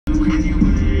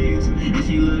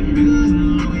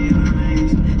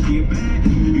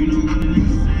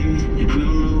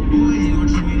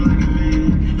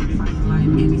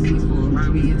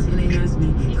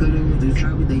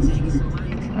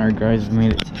Alright guys, we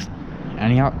made it to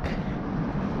Antioch.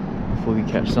 Hopefully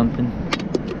we catch something.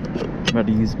 I'm about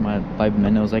to use my 5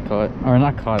 minnows I caught. Or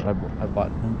not caught, I bought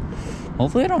them.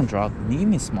 Hopefully I don't drop them. Give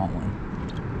me a small one.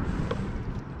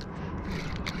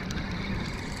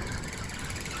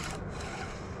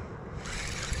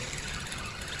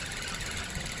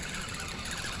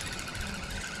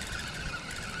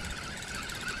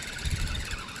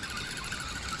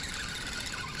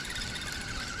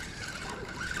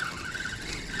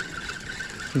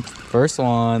 First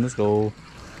one, let's go.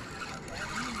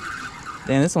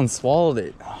 Damn, this one swallowed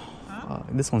it.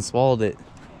 This one swallowed it.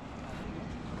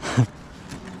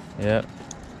 Yep.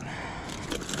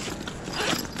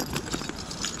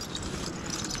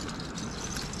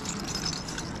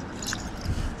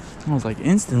 I was like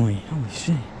instantly. Holy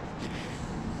shit.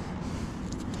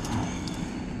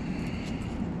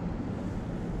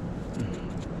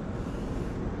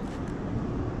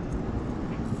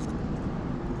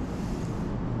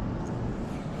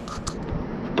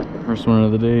 First one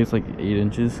of the day, it's like 8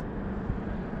 inches.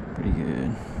 Pretty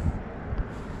good.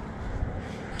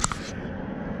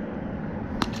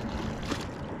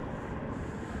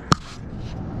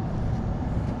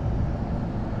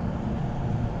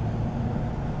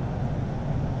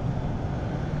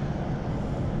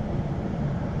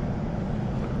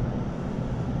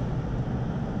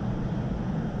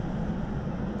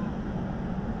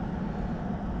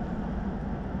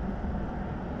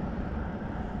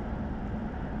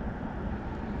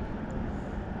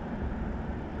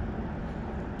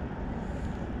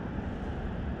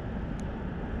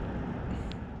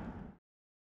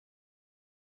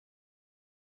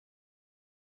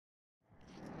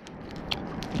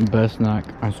 Best snack,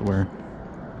 I swear.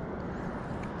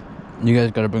 You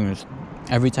guys gotta bring this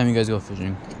every time you guys go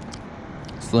fishing.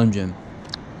 Slim Jim,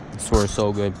 I swear it's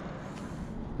so good.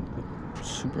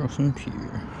 Super awesome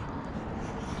here.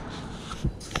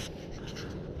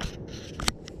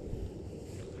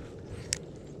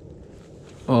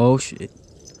 Oh shit.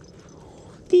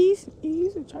 These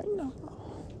are China.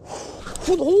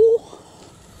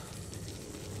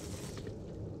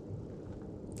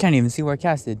 Can't even see where I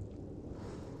casted.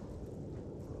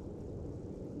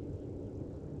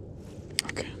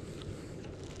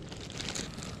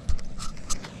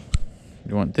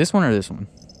 You want this one or this one?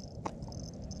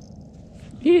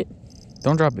 Eat it.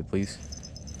 Don't drop it, please.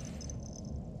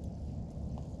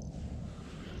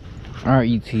 Alright,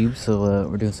 YouTube. So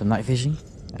we're doing some night fishing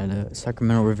at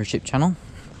Sacramento River Ship Channel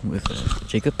with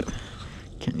Jacob.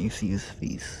 Can't you see his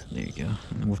face? There you go.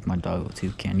 And with my dog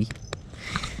too, Candy.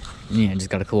 Yeah, just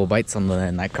got a couple bites on the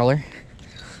night crawler.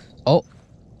 Oh,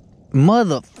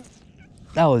 mother!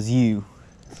 That was you.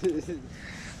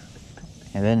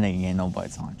 And then they ain't no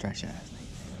bites on trash ass.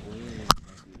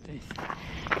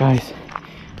 Guys,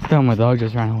 I thought my dog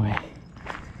just ran away.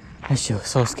 That shit was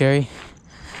so scary.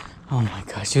 Oh my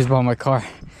gosh, she was by my car.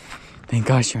 Thank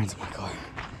God she ran to my car.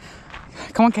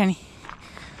 Come on, Kenny.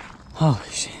 Oh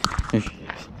shit. There she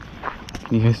is.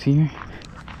 Can you guys see her?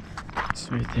 It's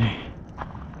right there.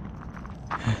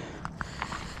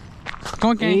 Come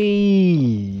on,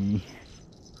 Kenny. Hey.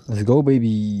 Let's go,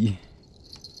 baby.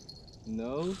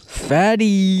 No.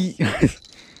 Fatty.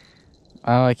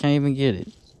 Oh, I can't even get it.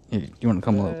 Here, you want to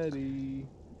come Fatty.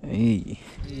 up? Hey.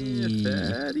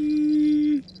 Yeah,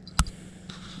 fatty.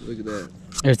 Look at that.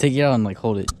 Here, take it out and like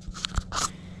hold it.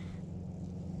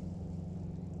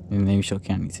 And maybe show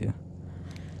Candy too.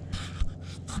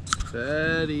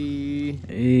 Fatty.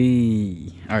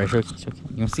 Hey. Alright, show Candy.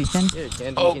 You want to see Candy? Yeah,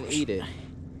 Candy can eat it.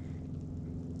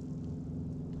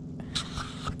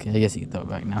 Okay, I guess you can throw it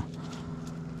back now.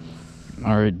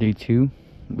 Alright, day 2.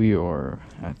 We are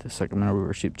at the Sacramento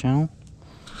River Ship Channel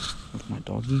with my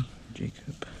doggy,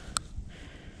 Jacob.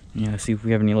 Yeah, let's see if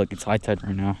we have any luck. It's high tide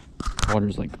right now.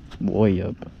 Water's like way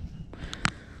up.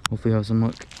 Hopefully we have some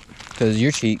luck. Because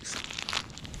your cheeks.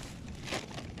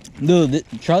 Dude,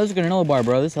 try this granola bar,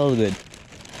 bro. This hella good.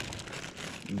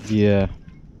 Yeah.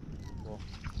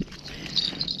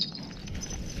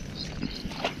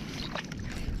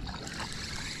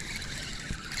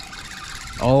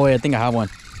 Oh, wait, I think I have one.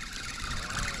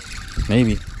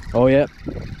 Maybe. Oh, yep.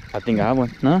 I think I have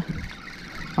one. No?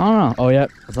 I don't know. Oh, yep.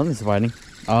 Something's fighting.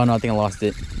 Oh, no, I think I lost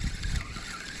it.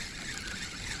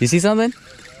 You see something?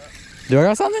 Do I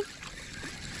got something?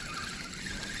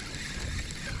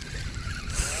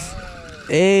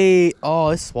 Hey. Oh,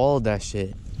 it swallowed that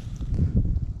shit.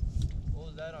 What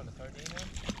was that on the sardine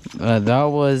one? That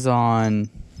was on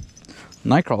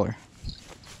Nightcrawler.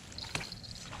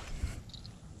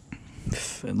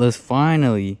 Let's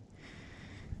finally.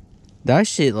 That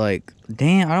shit, like,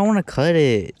 damn, I don't want to cut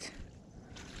it.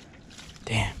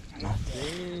 Damn.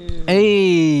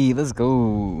 Hey, let's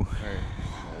go.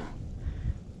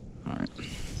 Alright.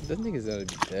 That nigga's gonna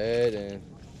be dead and.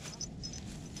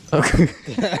 Okay.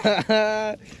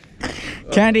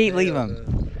 Can't eat, Oh, leave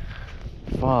him.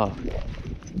 Fuck.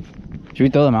 Should we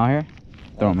throw them out here?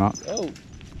 Throw them out. Oh,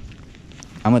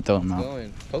 I'm gonna throw them out.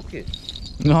 going. Poke it.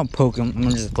 No, I'll poke him. I'm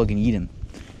gonna just fucking eat him.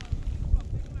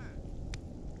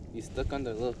 He's stuck on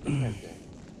the little thing right there.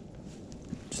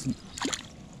 Just,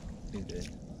 He's dead.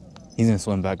 he's gonna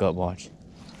swim back up, watch.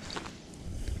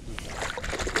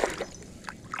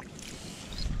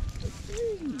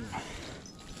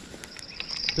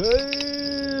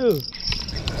 Hey!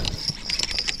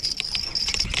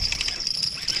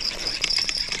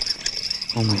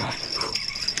 Oh my god.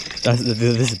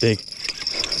 This is big.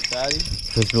 Fatty?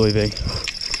 This is really big.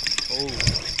 Oh,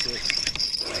 shit.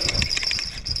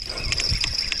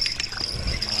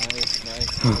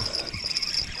 Nice.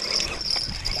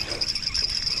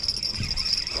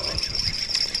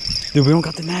 Dude, we don't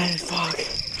got the net. Fuck.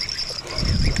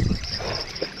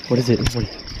 What is it?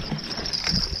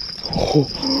 Oh.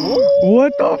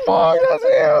 What the fuck? That's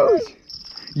huge.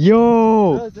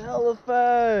 Yo. That's hella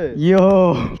fat.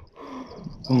 Yo.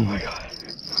 Oh my god.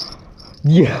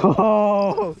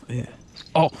 Yo. Yeah.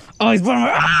 Oh, he's putting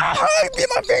my. Ah, get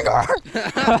my finger.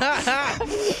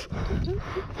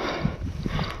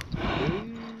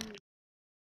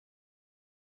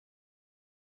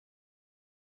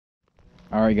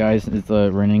 Alright guys, it's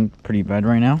raining pretty bad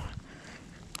right now.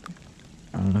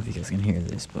 I don't know if you guys can hear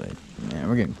this, but man,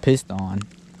 we're getting pissed on.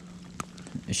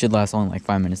 It should last only like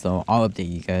 5 minutes though. I'll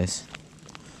update you guys.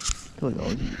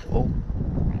 Oh,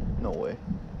 no way.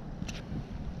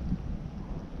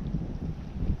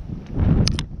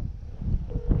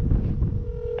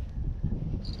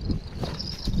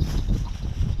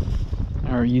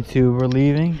 Alright YouTube, we're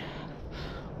leaving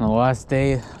on the last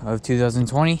day of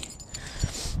 2020.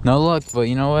 No luck, but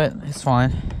you know what? It's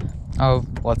fine. I'll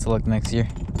have lots of luck next year.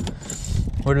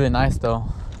 Would have been nice though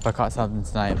if I caught something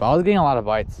tonight, but I was getting a lot of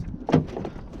bites.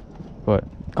 But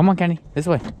come on, Kenny, this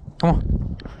way. Come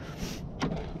on.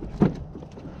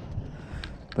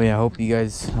 But yeah, I hope you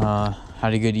guys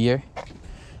had a good year.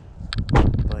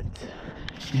 But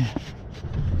yeah.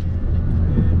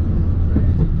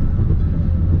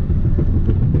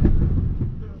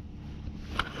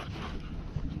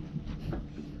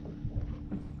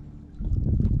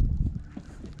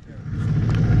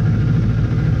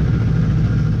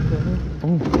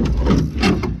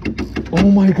 Oh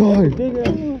my god,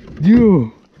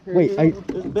 dude! Wait,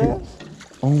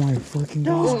 oh my fucking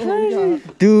god,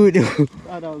 dude! I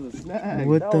thought that was a snag.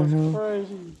 What the hell?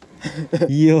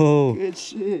 Crazy. Yo! Good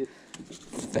shit.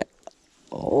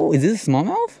 Oh, is this a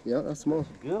smallmouth? Yeah, that's small.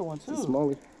 Good one too. It's a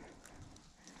smallie.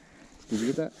 Did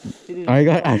you get that? I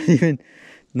didn't even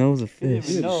know it was a fish.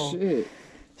 Good No. shit.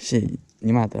 Shit,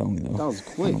 you might have to help me though. That was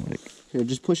quick. I don't like- Here,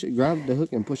 just push it. Grab the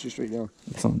hook and push it straight down.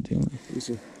 That's what I'm doing. Let me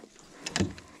see.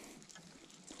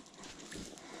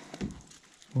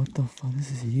 What the fuck?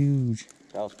 This is huge.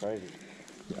 That was crazy.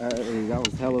 That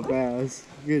was hella fast.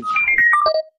 Good.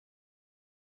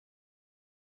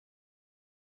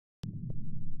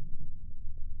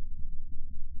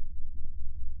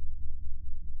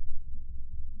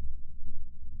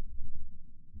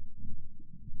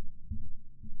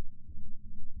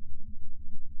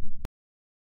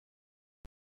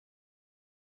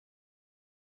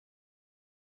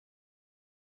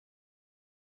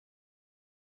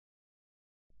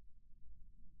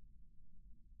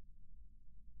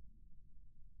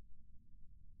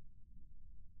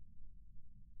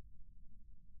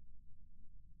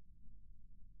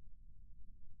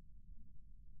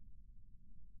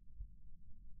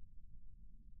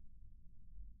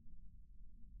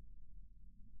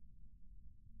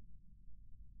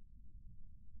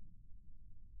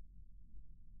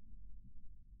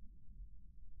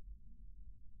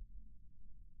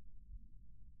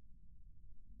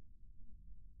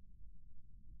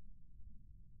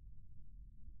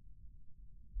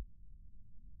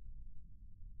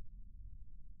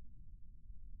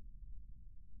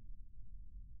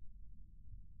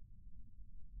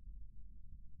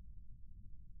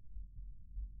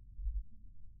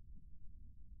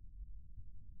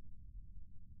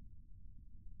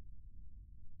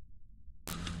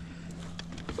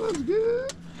 That's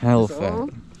good. Hell That's fat. all.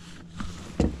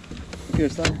 Here,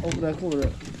 stop. Open that cooler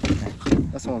up.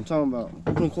 That's what I'm talking about.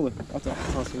 Open the cooler. I'll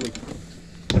toss it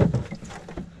in.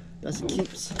 That's a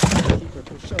keeps. Keeper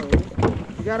for sure.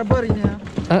 You got a buddy now.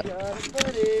 Got a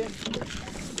buddy.